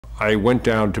I went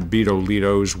down to Beto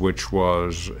Lito's, which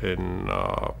was in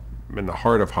the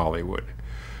heart of Hollywood.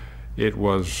 It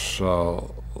was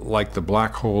like the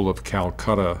black hole of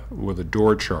Calcutta with a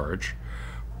door charge.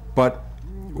 But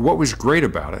what was great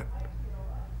about it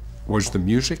was the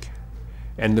music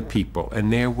and the people,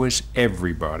 and there was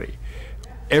everybody.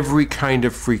 Every kind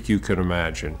of freak you could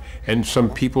imagine, and some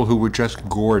people who were just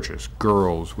gorgeous,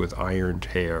 girls with ironed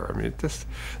hair. I mean, just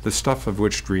the stuff of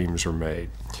which dreams are made.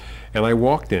 And I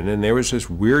walked in, and there was this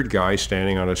weird guy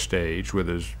standing on a stage with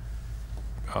his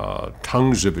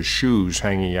tongues of his shoes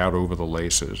hanging out over the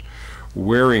laces,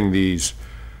 wearing these,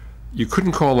 you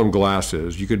couldn't call them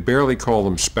glasses, you could barely call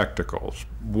them spectacles.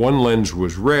 One lens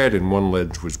was red and one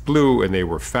lens was blue, and they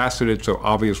were faceted, so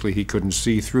obviously he couldn't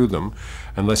see through them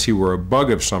unless he were a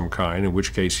bug of some kind, in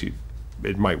which case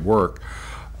it might work.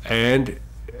 And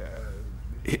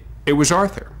it was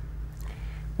Arthur.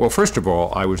 Well, first of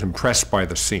all, I was impressed by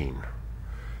the scene.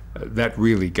 That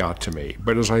really got to me.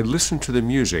 But as I listened to the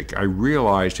music, I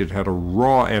realized it had a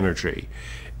raw energy,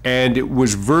 and it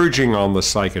was verging on the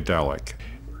psychedelic.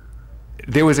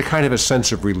 There was a kind of a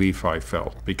sense of relief I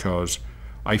felt, because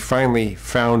I finally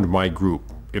found my group,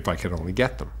 if I could only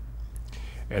get them.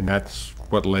 And that's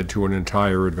what led to an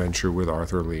entire adventure with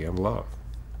Arthur Lee and Love.